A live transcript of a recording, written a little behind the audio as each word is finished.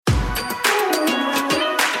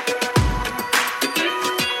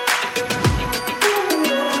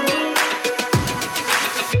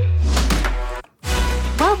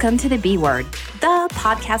Welcome to the B Word, the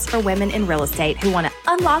podcast for women in real estate who want to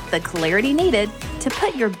unlock the clarity needed to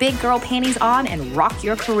put your big girl panties on and rock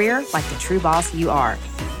your career like the true boss you are.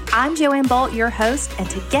 I'm Joanne Bolt, your host, and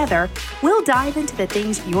together we'll dive into the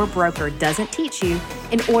things your broker doesn't teach you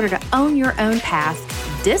in order to own your own path,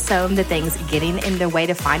 disown the things getting in the way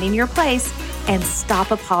to finding your place, and stop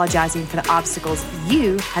apologizing for the obstacles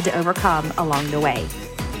you had to overcome along the way.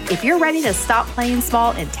 If you're ready to stop playing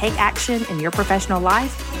small and take action in your professional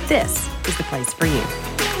life, this is the place for you.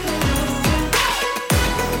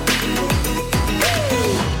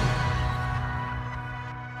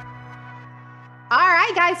 All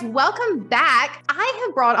right, guys, welcome back. I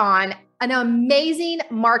have brought on an amazing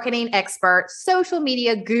marketing expert, social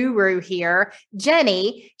media guru here,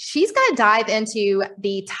 Jenny. She's going to dive into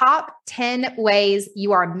the top 10 ways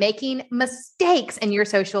you are making mistakes in your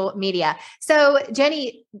social media. So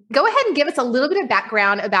Jenny, go ahead and give us a little bit of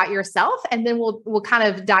background about yourself, and then we'll kind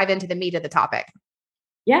of dive into the meat of the topic.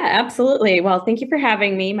 Yeah, absolutely. Well, thank you for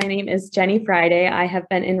having me. My name is Jenny Friday. I have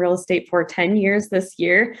been in real estate for 10 years this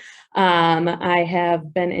year. I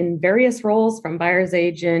have been in various roles from buyer's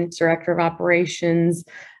agent, director of operations,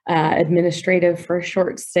 administrative for a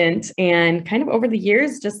short stint, and kind of over the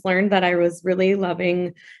years just learned that I was really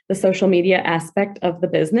loving the social media aspect of the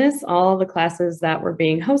business. All the classes that were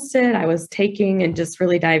being hosted, I was taking and just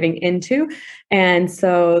really diving into. And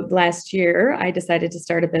so last year, I decided to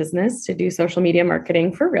start a business to do social media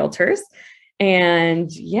marketing for realtors.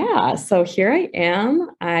 And yeah, so here I am.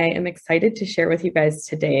 I am excited to share with you guys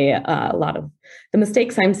today a lot of the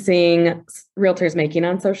mistakes I'm seeing realtors making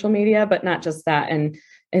on social media, but not just that. And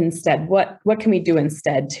instead, what can we do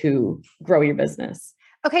instead to grow your business?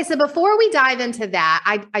 Okay, so before we dive into that,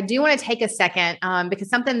 I do want to take a second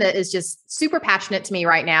because something that is just super passionate to me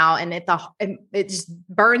right now, and it just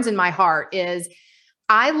burns in my heart, is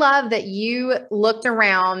I love that you looked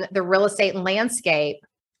around the real estate landscape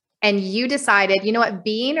and you decided, you know what,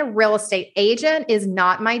 being a real estate agent is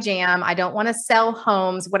not my jam. I don't want to sell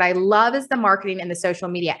homes. What I love is the marketing and the social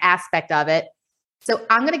media aspect of it. So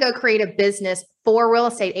I'm going to go create a business for real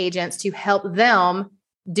estate agents to help them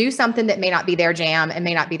do something that may not be their jam and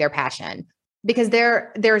may not be their passion. Because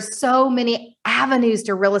there's so many avenues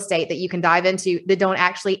to real estate that you can dive into that don't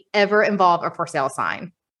actually ever involve a for sale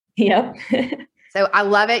sign. Yep. So I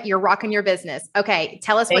love it. You're rocking your business. Okay.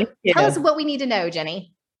 Tell us what we need to know,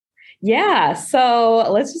 Jenny. Yeah.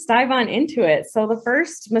 So let's just dive on into it. So the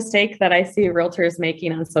first mistake that I see realtors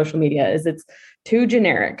making on social media is it's too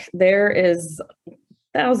generic. There is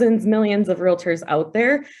thousands, millions of realtors out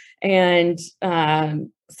there, and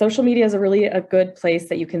social media is a good place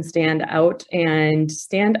that you can stand out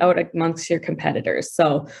amongst your competitors.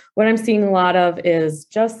 So what I'm seeing a lot of is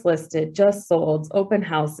just listed, just sold, open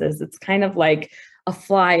houses. It's kind of like a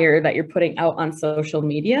flyer that you're putting out on social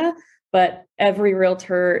media, but every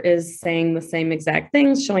realtor is saying the same exact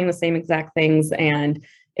things, showing the same exact things, and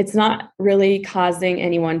it's not really causing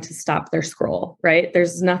anyone to stop their scroll, right?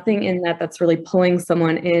 There's nothing in that that's really pulling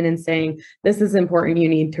someone in and saying, this is important, you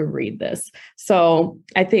need to read this. So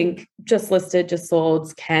I think just listed, just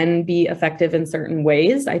sold can be effective in certain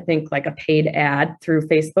ways. I think like a paid ad through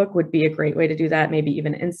Facebook would be a great way to do that, maybe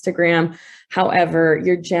even Instagram. However,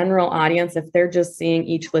 your general audience, if they're just seeing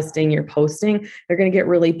each listing you're posting, they're going to get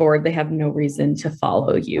really bored. They have no reason to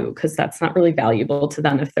follow you because that's not really valuable to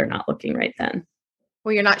them if they're not looking right then.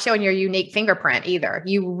 Well, you're not showing your unique fingerprint either.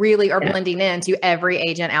 You really are blending into every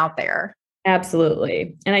agent out there.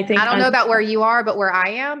 Absolutely. And I don't know about where you are, but where I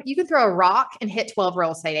am, you can throw a rock and hit 12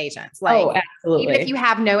 real estate agents. Absolutely. Even if you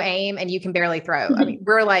have no aim and you can barely throw. I mean,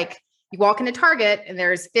 we're like, you walk into Target and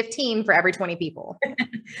there's 15 for every 20 people.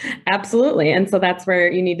 Absolutely. And so that's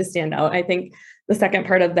where you need to stand out. I think the second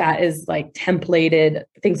part of that is like templated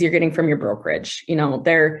things you're getting from your brokerage. You know,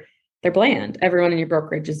 they're bland. Everyone in your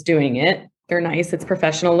brokerage is doing it. They're nice. It's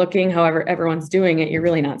professional looking. However, everyone's doing it. You're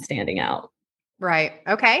really not standing out. Right.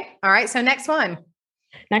 Okay. All right. So next one.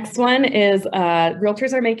 Next one is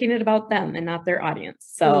realtors are making it about them and not their audience.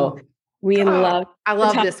 So I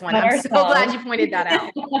love this one. I'm so glad you pointed that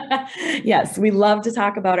out. Yes. We love to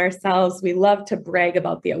talk about ourselves. We love to brag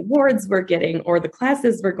about the awards we're getting or the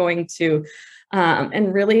classes we're going to.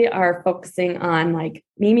 And really are focusing on like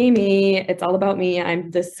me. It's all about me. I'm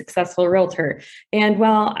this successful realtor. And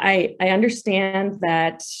while I understand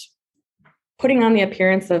that putting on the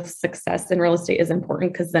appearance of success in real estate is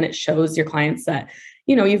important because then it shows your clients that,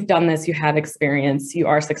 you know, you've done this, you have experience, you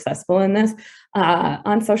are successful in this.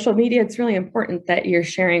 On social media, it's really important that you're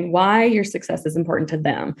sharing why your success is important to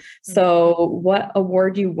them. So what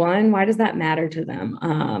award you won, why does that matter to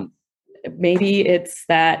them? Maybe it's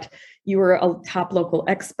that you were a top local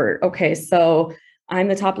expert. Okay, so I'm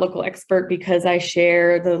the top local expert because I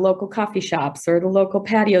share the local coffee shops or the local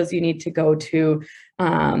patios you need to go to.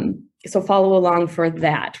 So follow along for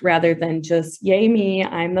that rather than just, yay me,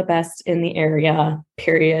 I'm the best in the area,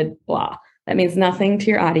 period, blah. That means nothing to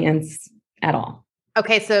your audience at all.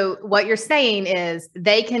 Okay. So what you're saying is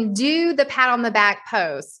they can do the pat on the back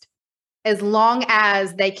post as long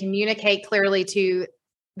as they communicate clearly to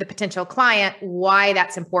the potential client why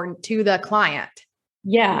that's important to the client.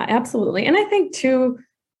 Yeah, absolutely. And I think too,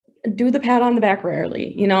 do the pat on the back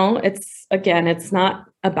rarely. It's not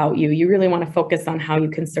about you. You really want to focus on how you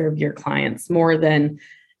can serve your clients more than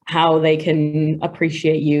how they can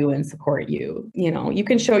appreciate you and support you. You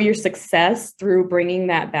can show your success through bringing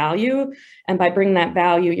that value. And by bringing that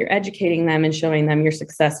value, you're educating them and showing them you're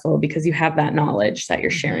successful because you have that knowledge that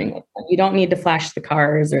you're sharing with them. You don't need to flash the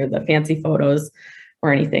cars or the fancy photos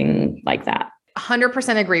or anything like that.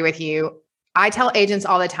 100% agree with you. I tell agents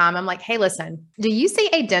all the time, I'm like, hey, listen, do you see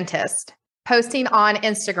a dentist posting on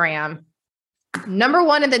Instagram, number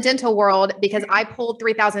one in the dental world because I pulled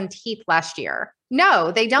 3,000 teeth last year?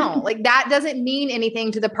 No, they don't. Like that doesn't mean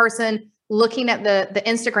anything to the person looking at the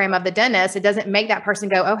Instagram of the dentist. It doesn't make that person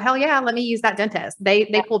go, oh, hell yeah, let me use that dentist. They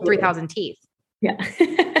pulled 3,000 teeth. Yeah.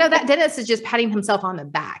 No, that dentist is just patting himself on the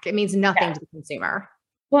back. It means nothing to the consumer.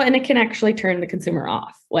 Well, and it can actually turn the consumer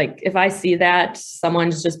off. Like if I see that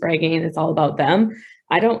someone's just bragging and it's all about them,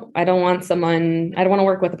 I don't want to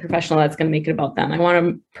work with a professional that's going to make it about them. I want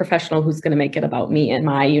a professional who's going to make it about me and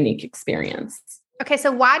my unique experience. Okay. So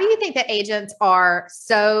why do you think that agents are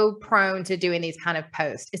so prone to doing these kind of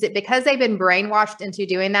posts? Is it because they've been brainwashed into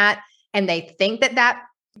doing that and they think that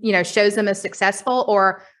shows them as successful,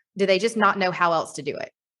 or do they just not know how else to do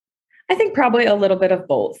it? I think probably a little bit of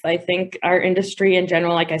both. I think our industry in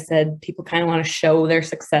general, like I said, people kind of want to show their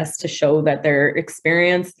success to show that they're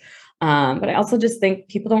experienced. But I also just think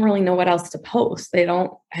people don't really know what else to post. They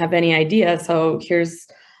don't have any idea. So here's,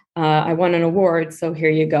 I won an award. So here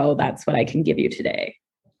you go. That's what I can give you today.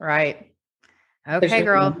 Right. Okay,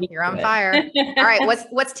 girl, you're on fire. All right.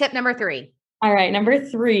 What's tip number 3? All right. Number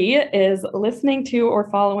 3 is listening to or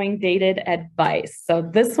following dated advice. So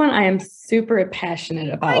this one I am super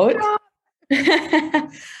passionate about.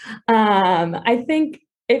 I think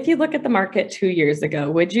if you look at the market 2 years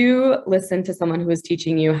ago, would you listen to someone who was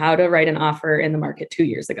teaching you how to write an offer in the market 2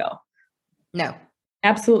 years ago? No.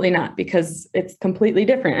 Absolutely not, because it's completely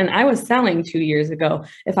different. And I was selling 2 years ago.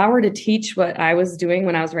 If I were to teach what I was doing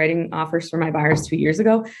when I was writing offers for my buyers 2 years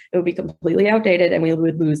ago, it would be completely outdated and we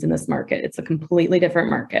would lose in this market. It's a completely different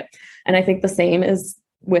market. And I think the same is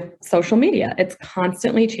with social media. It's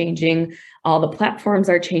constantly changing. All the platforms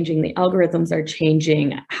are changing. The algorithms are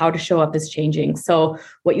changing. How to show up is changing. So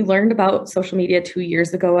what you learned about social media 2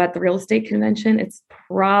 years ago at the real estate convention, it's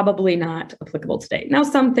probably not applicable today. Now,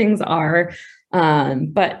 some things are,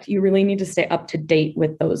 but you really need to stay up to date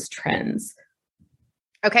with those trends.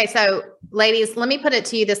 Okay. So ladies, let me put it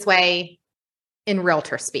to you this way in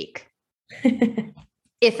realtor speak.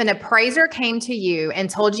 If an appraiser came to you and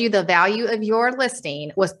told you the value of your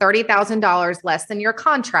listing was $30,000 less than your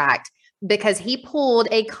contract because he pulled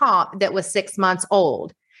a comp that was 6 months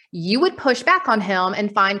old, you would push back on him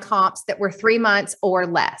and find comps that were 3 months or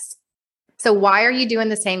less. So why are you doing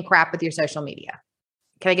the same crap with your social media?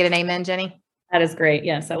 Can I get an amen, Jenny? That is great.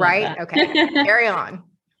 Yes. I love right? that. Okay. Carry on.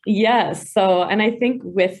 Yes. So, and I think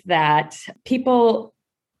with that, people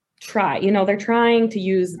try, they're trying to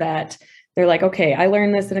use that. They're like, okay, I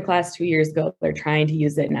learned this in a class 2 years ago. They're trying to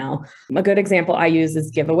use it now. A good example I use is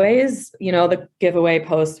giveaways. The giveaway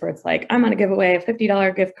posts where it's like, I'm going to give away a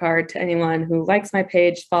 $50 gift card to anyone who likes my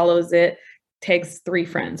page, follows it, tags 3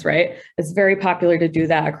 friends, right? It's very popular to do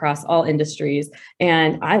that across all industries.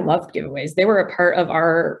 And I loved giveaways. They were a part of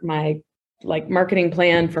my marketing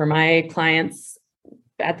plan for my clients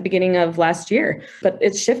at the beginning of last year, but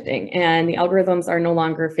it's shifting and the algorithms are no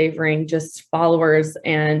longer favoring just followers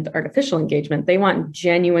and artificial engagement. They want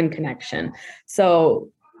genuine connection.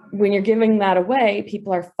 So when you're giving that away,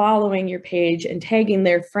 people are following your page and tagging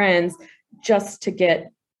their friends just to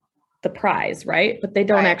get the prize, right? But they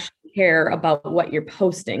don't actually care about what you're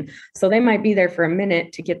posting. So they might be there for a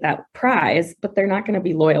minute to get that prize, but they're not going to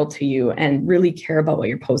be loyal to you and really care about what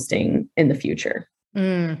you're posting in the future.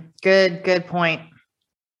 Good point.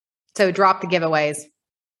 So drop the giveaways.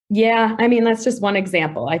 Yeah. I mean, that's just one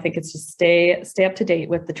example. I think it's just stay up to date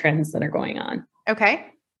with the trends that are going on. Okay.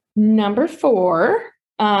 Number 4,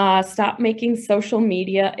 stop making social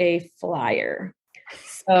media a flyer.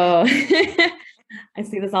 So I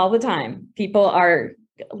see this all the time. People are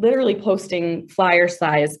literally posting flyer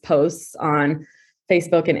size posts on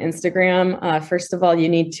Facebook and Instagram. First of all, you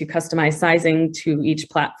need to customize sizing to each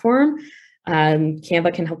platform.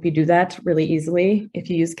 Canva can help you do that really easily if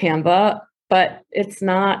you use Canva, but it's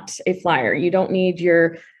not a flyer. You don't need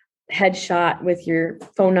your headshot with your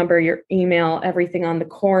phone number, your email, everything on the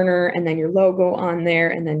corner, and then your logo on there,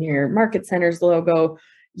 and then your market center's logo.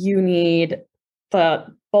 You need the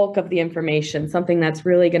bulk of the information, something that's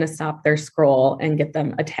really going to stop their scroll and get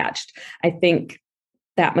them attached. I think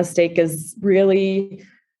that mistake is really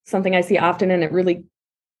something I see often, and it really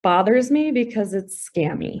bothers me because it's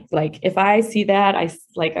scammy. Like if I see that,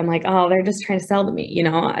 I'm like, oh, they're just trying to sell to me.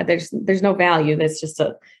 There's no value. That's just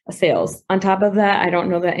a sales. On top of that, I don't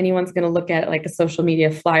know that anyone's going to look at like a social media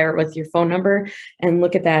flyer with your phone number and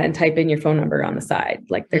look at that and type in your phone number on the side.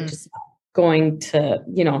 Like they're just going to,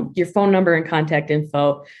 your phone number and contact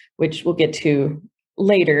info, which we'll get to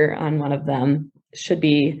later on one of them, should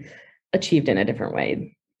be achieved in a different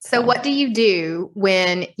way. So what do you do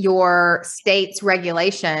when your state's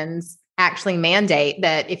regulations actually mandate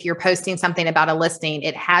that if you're posting something about a listing,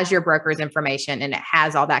 it has your broker's information and it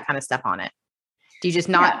has all that kind of stuff on it? Do you just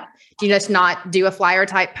not do a flyer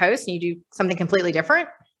type post and you do something completely different?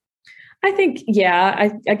 I think,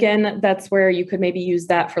 again, that's where you could maybe use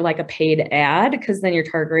that for like a paid ad, because then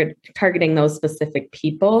you're targeting those specific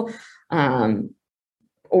people.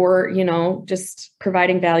 Or, just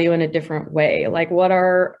providing value in a different way. Like what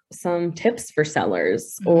are some tips for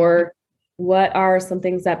sellers, or what are some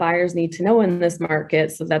things that buyers need to know in this market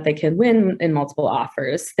so that they can win in multiple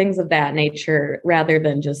offers, things of that nature, rather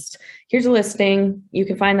than just here's a listing. You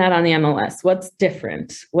can find that on the MLS. What's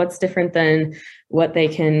different? What's different than what they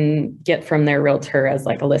can get from their realtor as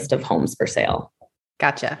like a list of homes for sale?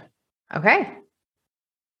 Gotcha. Okay.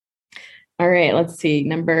 All right. Let's see.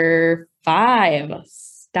 Number 5.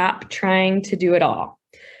 Stop trying to do it all.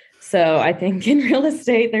 So I think in real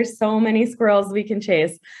estate, there's so many squirrels we can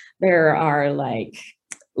chase. There are like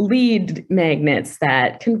lead magnets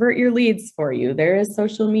that convert your leads for you. There is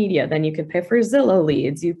social media. Then you could pay for Zillow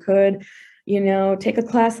leads. You could, take a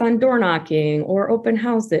class on door knocking or open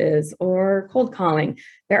houses or cold calling.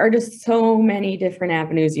 There are just so many different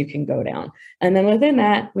avenues you can go down. And then within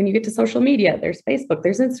that, when you get to social media, there's Facebook,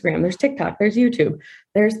 there's Instagram, there's TikTok, there's YouTube,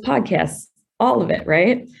 there's podcasts. All of it,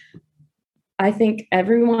 right? I think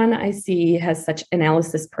everyone I see has such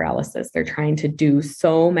analysis paralysis. They're trying to do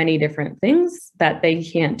so many different things that they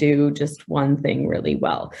can't do just one thing really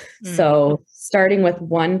well. So starting with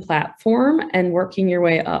one platform and working your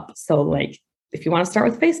way up. So like if you want to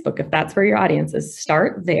start with Facebook, if that's where your audience is,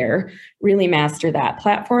 start there, really master that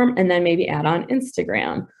platform, and then maybe add on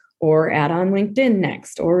Instagram or add on LinkedIn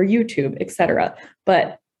next or YouTube, etc.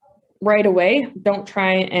 But right away, don't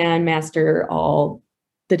try and master all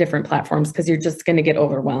the different platforms because you're just going to get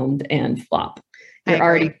overwhelmed and flop. You're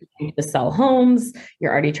already trying to sell homes.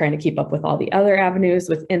 You're already trying to keep up with all the other avenues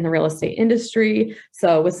within the real estate industry.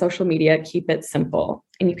 So with social media, keep it simple,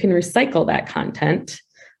 and you can recycle that content.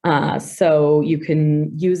 So you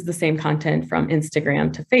can use the same content from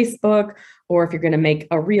Instagram to Facebook, or if you're going to make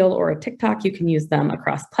a reel or a TikTok, you can use them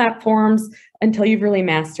across platforms until you've really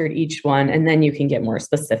mastered each one. And then you can get more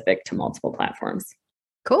specific to multiple platforms.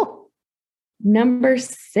 Cool. Number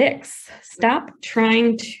 6, stop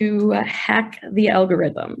trying to hack the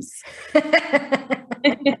algorithms.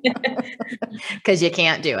 Because you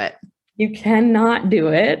can't do it. You cannot do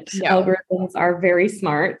it. No. Algorithms are very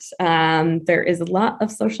smart. There is a lot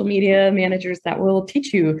of social media managers that will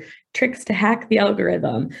teach you tricks to hack the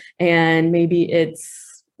algorithm. And maybe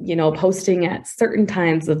it's, posting at certain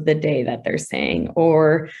times of the day that they're saying,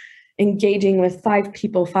 or engaging with 5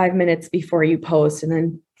 people 5 minutes before you post, and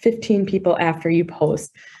then 15 people after you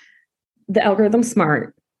post. The algorithm's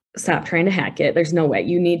smart. Stop trying to hack it. There's no way.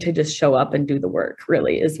 You need to just show up and do the work,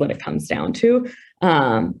 really, is what it comes down to.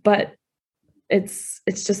 But it's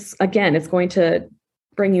just, again, it's going to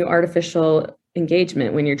bring you artificial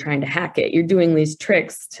engagement when you're trying to hack it. You're doing these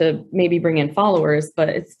tricks to maybe bring in followers, but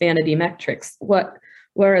it's vanity metrics. What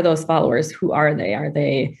are those followers? Who are they? Are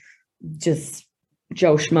they just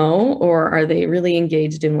Joe Schmo, or are they really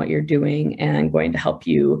engaged in what you're doing and going to help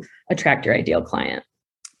you attract your ideal client?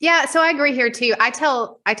 Yeah. So I agree here too. I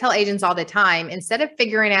tell agents all the time, instead of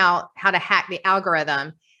figuring out how to hack the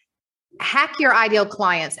algorithm, hack your ideal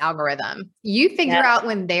client's algorithm. You figure out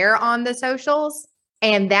when they're on the socials,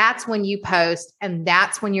 and that's when you post, and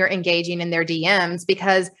that's when you're engaging in their DMs.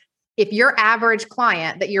 Because if your average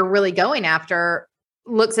client that you're really going after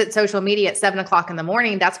looks at social media at 7:00 in the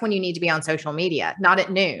morning, that's when you need to be on social media, not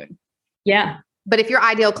at noon. Yeah. But if your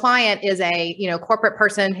ideal client is a, corporate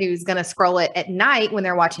person who's going to scroll it at night when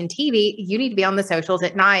they're watching TV, you need to be on the socials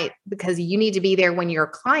at night, because you need to be there when your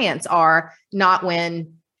clients are, not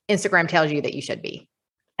when Instagram tells you that you should be.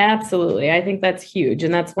 Absolutely. I think that's huge.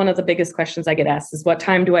 And that's one of the biggest questions I get asked is what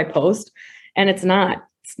time do I post? And it's not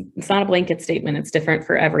a blanket statement. It's different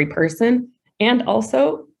for every person. And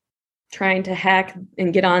also trying to hack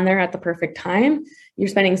and get on there at the perfect time. You're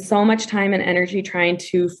spending so much time and energy trying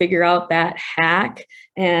to figure out that hack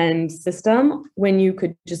and system when you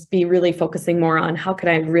could just be really focusing more on how could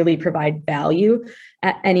I really provide value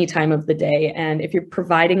at any time of the day. And if you're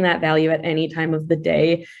providing that value at any time of the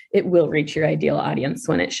day, it will reach your ideal audience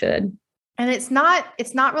when it should. And it's not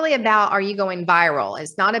really about, are you going viral?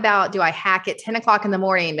 It's not about, do I hack at 10 o'clock in the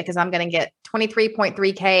morning because I'm going to get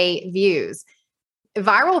 23.3K views.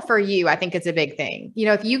 Viral for you, I think it's a big thing.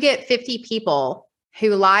 If you get 50 people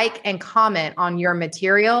who like and comment on your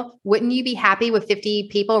material, wouldn't you be happy with 50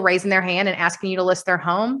 people raising their hand and asking you to list their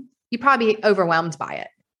home? You'd probably be overwhelmed by it.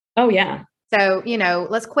 Oh, yeah. So,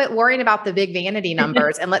 let's quit worrying about the big vanity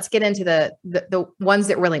numbers and let's get into the ones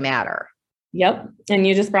that really matter. Yep. And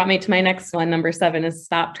you just brought me to my next one. Number 7 is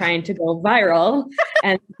stop trying to go viral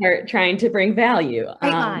and start trying to bring value.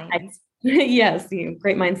 Great minds. Yes.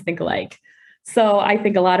 Great minds think alike. So I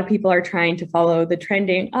think a lot of people are trying to follow the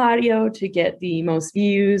trending audio to get the most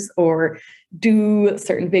views or do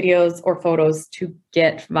certain videos or photos to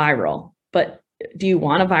get viral. But do you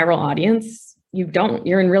want a viral audience? You don't.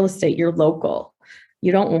 You're in real estate. You're local.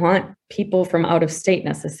 You don't want people from out of state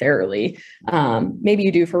necessarily. Maybe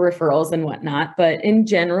you do for referrals and whatnot, but in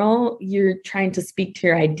general, you're trying to speak to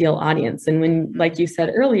your ideal audience. And when, like you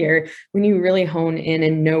said earlier, when you really hone in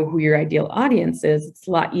and know who your ideal audience is, it's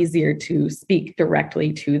a lot easier to speak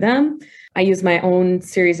directly to them. I use my own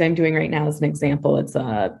series I'm doing right now as an example. It's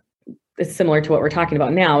similar to what we're talking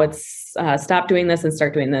about now. It's stop doing this and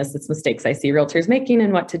start doing this. It's mistakes I see realtors making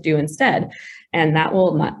and what to do instead. And that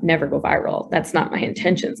will never go viral. That's not my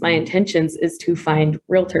intentions. My intentions is to find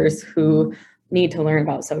realtors who need to learn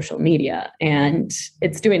about social media. And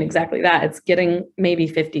it's doing exactly that. It's getting maybe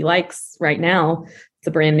 50 likes right now. It's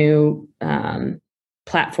a brand new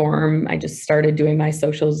platform. I just started doing my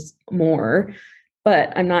socials more,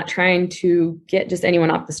 but I'm not trying to get just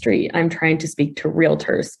anyone off the street. I'm trying to speak to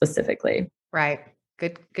realtors specifically. Right.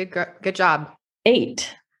 Good job.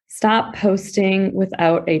 8, stop posting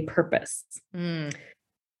without a purpose.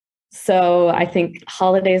 So I think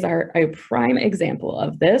holidays are a prime example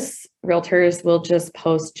of this. Realtors will just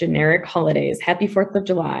post generic holidays. Happy 4th of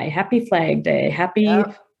July, happy Flag Day,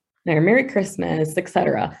 Merry Christmas,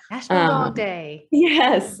 etc. National Dog Day.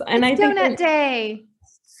 Yes. And it's I think Donut Day.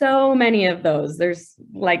 So many of those. There's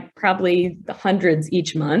like probably hundreds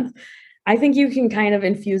each month. I think you can kind of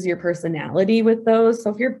infuse your personality with those.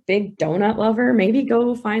 So if you're a big donut lover, maybe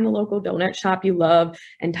go find the local donut shop you love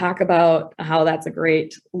and talk about how that's a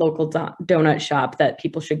great local donut shop that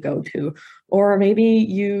people should go to. Or maybe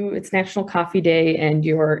it's National Coffee Day and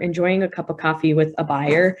you're enjoying a cup of coffee with a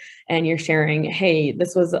buyer and you're sharing, hey,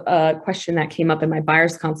 this was a question that came up in my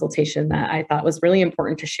buyer's consultation that I thought was really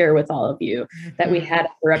important to share with all of you that we had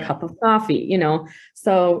for a cup of coffee,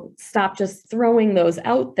 So stop just throwing those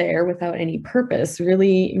out there without any purpose.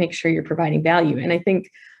 Really make sure you're providing value. And I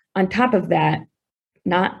think on top of that,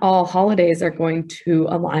 not all holidays are going to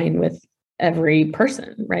align with every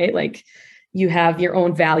person, right? Like you have your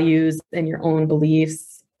own values and your own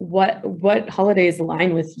beliefs. What holidays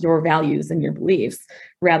align with your values and your beliefs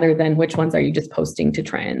rather than which ones are you just posting to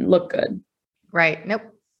try and look good? Right. Nope.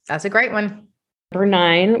 That's a great one. Number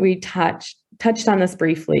 9, we touched on this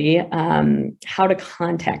briefly, how to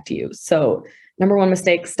contact you. So number 1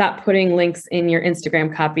 mistake, stop putting links in your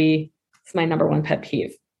Instagram copy. It's my number 1 pet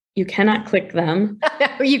peeve. You cannot click them.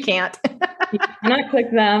 No, you can't. You cannot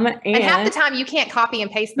click them. And half the time you can't copy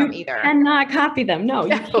and paste them either. You cannot copy them. No,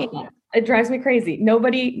 you can't. It drives me crazy.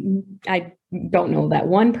 I don't know that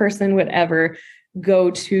one person would ever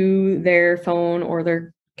go to their phone or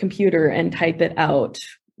their computer and type it out,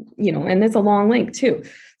 and it's a long link too.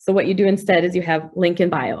 So what you do instead is you have link in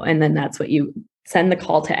bio, and then that's what you send the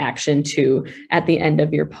call to action to at the end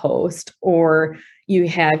of your post, or you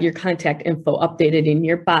have your contact info updated in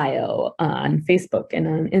your bio on Facebook and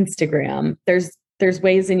on Instagram. There's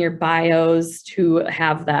ways in your bios to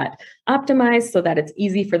have that optimized so that it's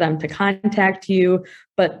easy for them to contact you,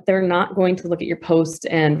 but they're not going to look at your post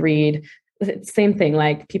and read. Same thing,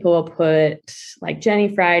 like people will put like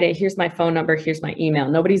Jenny Friday, here's my phone number, here's my email.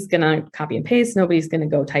 Nobody's going to copy and paste. Nobody's going to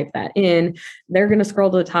go type that in. They're going to scroll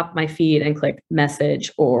to the top of my feed and click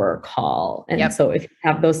message or call. And so if you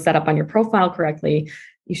have those set up on your profile correctly,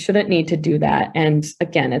 you shouldn't need to do that. And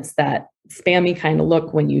again, it's that spammy kind of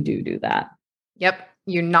look when you do that. Yep.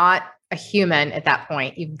 You're not a human at that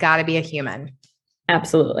point. You've got to be a human.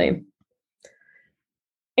 Absolutely.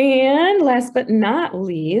 And last but not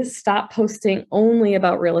least, stop posting only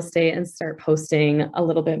about real estate and start posting a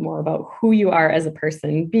little bit more about who you are as a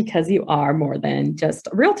person, because you are more than just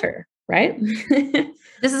a realtor, right?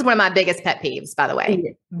 This is one of my biggest pet peeves, by the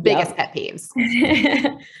way. Biggest pet peeves.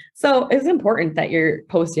 So it's important that you're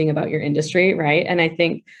posting about your industry, right? And I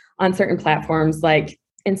think on certain platforms like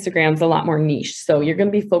Instagram's a lot more niche. So you're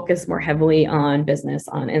going to be focused more heavily on business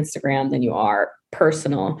on Instagram than you are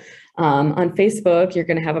personal. On Facebook, you're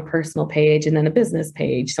going to have a personal page and then a business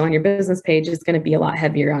page. So on your business page, it's going to be a lot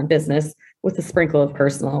heavier on business with a sprinkle of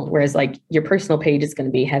personal, whereas like your personal page is going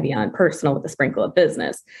to be heavy on personal with a sprinkle of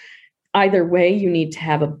business. Either way, you need to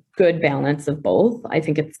have a good balance of both. I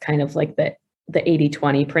think it's kind of like the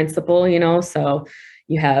 80-20 principle, so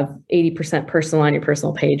you have 80% personal on your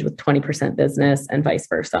personal page with 20% business and vice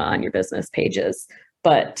versa on your business pages.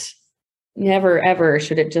 But never, ever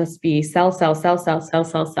should it just be sell, sell, sell, sell, sell,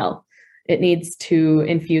 sell, sell. It needs to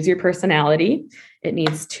infuse your personality. It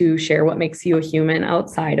needs to share what makes you a human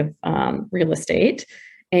outside of real estate.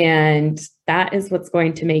 And that is what's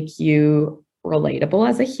going to make you relatable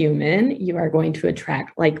as a human. You are going to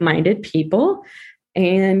attract like-minded people.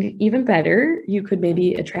 And even better, you could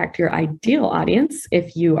maybe attract your ideal audience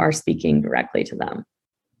if you are speaking directly to them.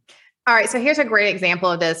 All right. So here's a great example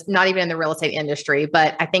of this, not even in the real estate industry,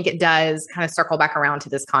 but I think it does kind of circle back around to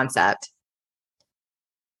this concept.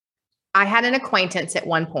 I had an acquaintance at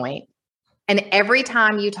one point, and every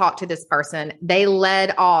time you talk to this person, they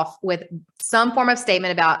led off with some form of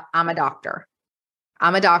statement about, I'm a doctor.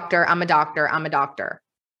 I'm a doctor. I'm a doctor. I'm a doctor.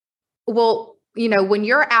 Well, when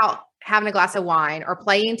you're out having a glass of wine or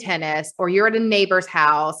playing tennis, or you're at a neighbor's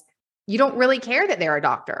house, you don't really care that they're a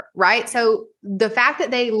doctor, right? So the fact that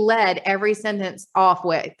they led every sentence off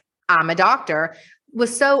with, I'm a doctor,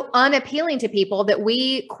 was so unappealing to people that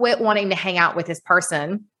we quit wanting to hang out with this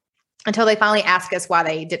person until they finally asked us why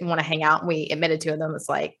they didn't want to hang out. And we admitted to them, it's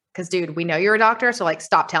like, because dude, we know you're a doctor. So like,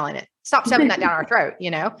 stop telling it. Stop shoving that down our throat,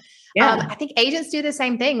 Yeah. I think agents do the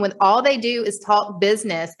same thing when all they do is talk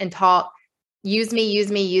business and talk, use me,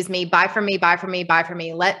 use me, use me, buy from me, buy from me, buy from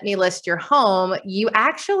me, let me list your home. You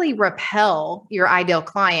actually repel your ideal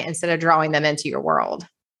client instead of drawing them into your world.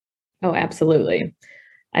 Oh, absolutely.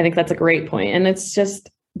 I think that's a great point. And it's just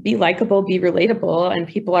be likable, be relatable, and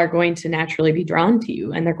people are going to naturally be drawn to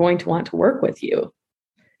you and they're going to want to work with you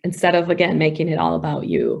instead of, again, making it all about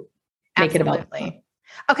you. Make Absolutely. it about them.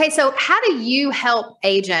 Okay. So how do you help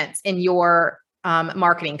agents in your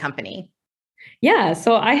marketing company? Yeah,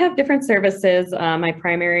 so I have different services. My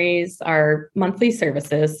primaries are monthly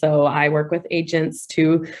services. So I work with agents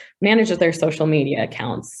to manage their social media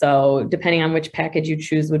accounts. So depending on which package you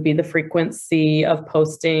choose would be the frequency of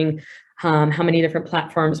posting, how many different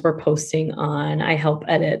platforms we're posting on. I help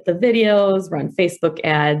edit the videos, run Facebook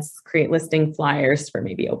ads, create listing flyers for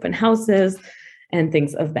maybe open houses, and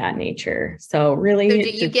things of that nature. So really, so do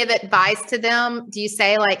you give advice to them? Do you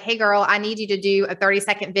say like, hey girl, I need you to do a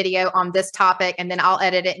 30-second video on this topic and then I'll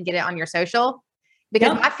edit it and get it on your social?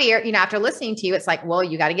 Because my fear, after listening to you, it's like, well,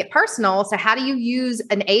 you got to get personal. So how do you use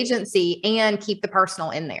an agency and keep the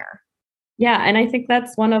personal in there? Yeah. And I think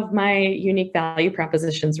that's one of my unique value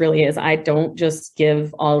propositions really is I don't just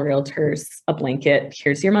give all realtors a blanket,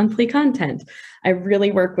 here's your monthly content. I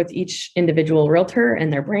really work with each individual realtor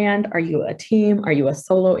and their brand. Are you a team? Are you a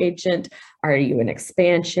solo agent? Are you an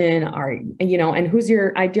expansion? And who's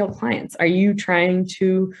your ideal clients? Are you trying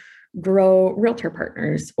to grow realtor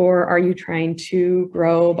partners, or are you trying to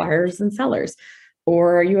grow buyers and sellers?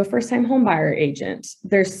 Or are you a first-time home buyer agent?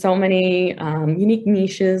 There's so many unique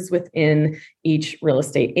niches within each real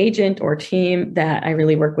estate agent or team that I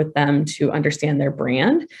really work with them to understand their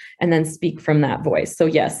brand and then speak from that voice. So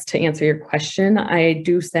yes, to answer your question,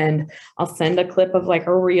 I'll send a clip of like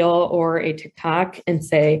a reel or a TikTok and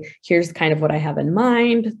say, here's kind of what I have in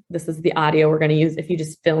mind. This is the audio we're going to use. If you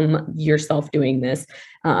just film yourself doing this,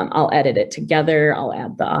 I'll edit it together. I'll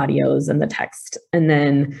add the audios and the text, and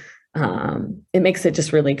then it makes it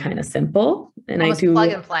just really kind of simple. And almost I do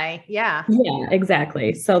plug and play. Yeah. Yeah,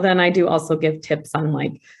 exactly. So then I do also give tips on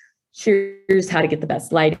like, here's how to get the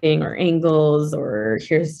best lighting or angles, or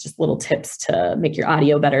here's just little tips to make your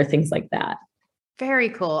audio better, things like that. Very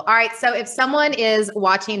cool. All right. So if someone is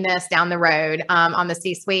watching this down the road on the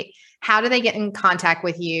C-suite, how do they get in contact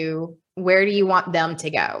with you? Where do you want them to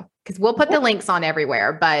go? Because we'll put the links on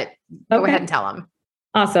everywhere, but go ahead and tell them.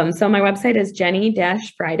 Awesome. So my website is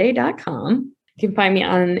jenny-friday.com. You can find me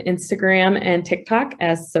on Instagram and TikTok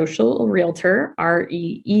as Social Realtor,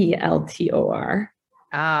 Reeltor.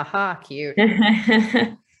 Aha, cute.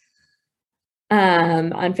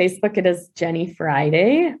 On Facebook, it is Jenny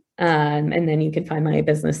Friday. And then you can find my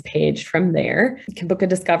business page from there. You can book a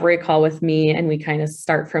discovery call with me, and we kind of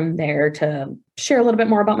start from there to share a little bit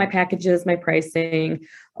more about my packages, my pricing,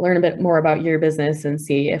 learn a bit more about your business, and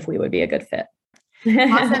see if we would be a good fit.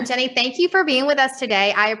 Awesome, Jenny. Thank you for being with us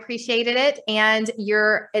today. I appreciated it. And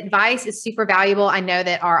your advice is super valuable. I know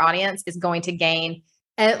that our audience is going to gain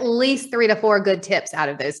at least 3 to 4 good tips out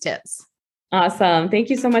of those tips. Awesome.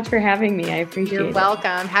 Thank you so much for having me. I appreciate it. You're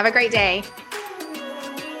welcome. Have a great day.